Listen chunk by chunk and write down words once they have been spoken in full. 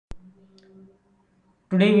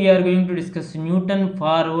Today we are going to discuss Newton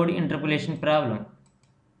forward interpolation problem.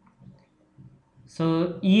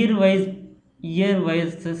 So year wise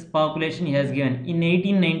population he has given. In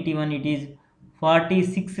 1891 it is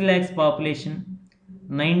 46 lakhs population.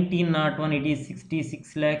 1901 it is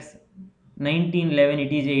 66 lakhs. 1911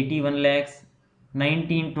 it is 81 lakhs.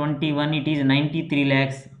 1921 it is 93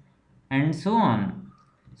 lakhs, and so on.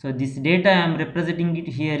 So this data I am representing it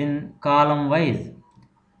here in column wise.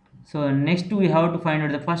 So next we have to find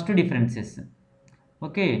out the first differences.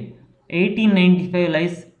 Okay, 1895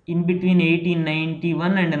 lies in between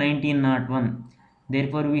 1891 and 1901.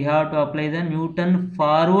 Therefore, we have to apply the Newton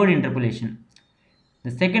forward interpolation.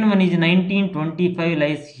 The second one is 1925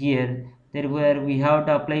 lies here. Therefore, we have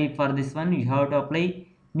to apply for this one. We have to apply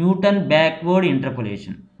Newton backward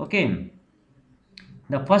interpolation. Okay.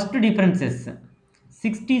 The first difference is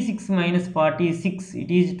 66 minus 46 it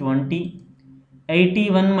is 20,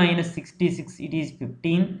 81 minus 66 it is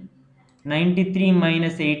 15, 93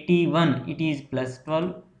 minus 81 it is plus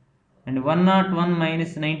 12, and 101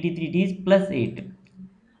 minus 93 it is plus 8.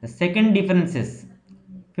 The second difference is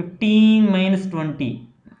 15 minus 20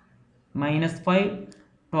 minus 5,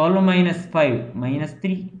 12 minus 5 minus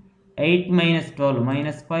 3, 8 minus 12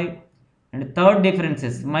 minus 5, and third difference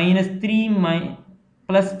is minus 3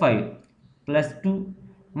 plus 5 plus 2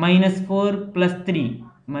 minus 4 plus 3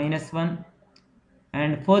 minus 1,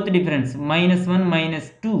 and fourth difference minus 1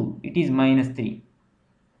 minus 2 it is minus 3.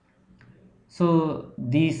 So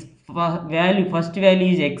this first value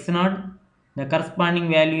is x naught, the corresponding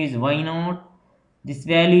value is y naught, this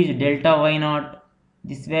value is delta y naught,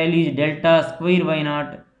 this value is delta square y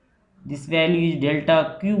naught, this value is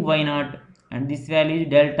delta cube y naught, and this value is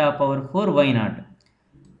delta power 4 y naught.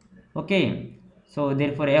 Okay, so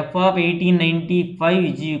therefore f of 1895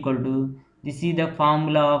 is equal to, this is the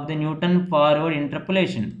formula of the Newton forward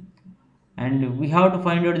interpolation, and we have to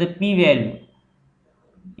find out the p value.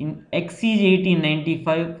 In x is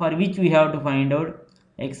 1895, for which we have to find out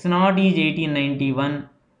x naught is 1891,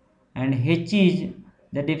 and h is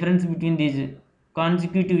the difference between these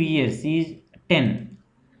consecutive years is 10.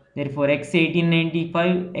 Therefore x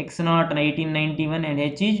 1895, x naught 1891, and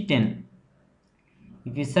h is 10.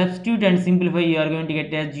 If you substitute and simplify, you are going to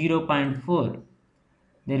get as 0.4.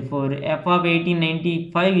 Therefore f of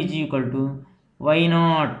 1895 is equal to y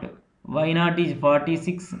naught. Y naught is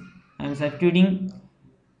 46. I am substituting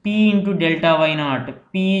p into delta y naught.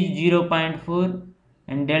 P is 0.4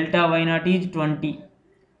 and delta y naught is 20.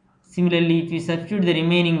 Similarly, if you substitute the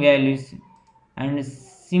remaining values and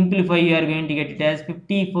simplify, you are going to get it as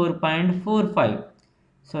 54.45.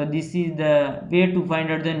 So this is the way to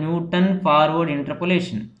find out the Newton forward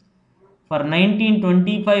interpolation. For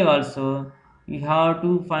 1925 also, you have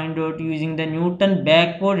to find out using the Newton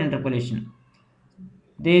backward interpolation.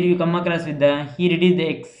 There you come across with the, here it is the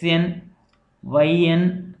xn,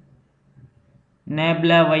 yn,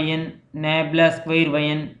 nabla yn, nabla square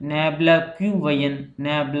yn, nabla cube yn,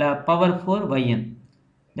 nabla power 4 yn.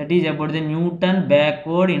 That is about the Newton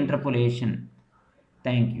backward interpolation.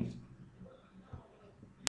 Thank you.